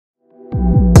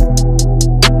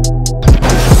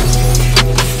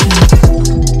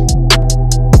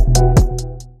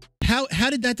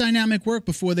dynamic work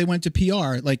before they went to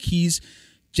PR? Like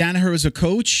Danaher is a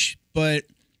coach, but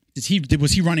was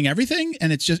he running everything?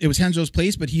 And it was Renzo's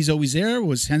place, but he's always there.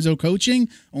 Was Renzo coaching?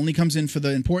 Only comes in for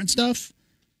the important stuff?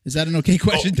 Is that an okay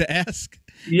question to ask?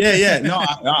 Yeah. No,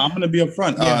 I'm going to be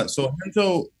upfront. Yeah. So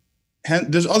Renzo,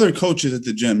 there's other coaches at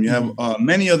the gym. You have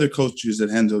many other coaches at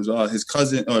Renzo's, his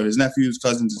cousin or his nephews,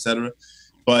 cousins, etc.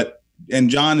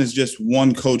 And John is just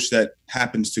one coach that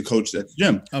happens to coach at the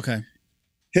gym. Okay.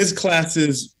 His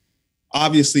classes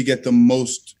obviously get the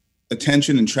most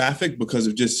attention and traffic because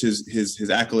of just his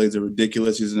accolades are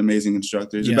ridiculous. He's an amazing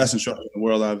instructor. He's the best instructor in the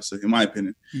world, obviously, in my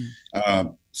opinion.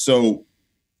 So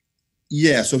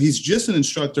he's just an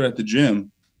instructor at the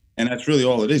gym, and that's really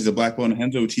all it is. He's a black belt in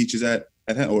Renzo who teaches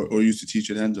or used to teach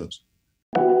at Renzo's.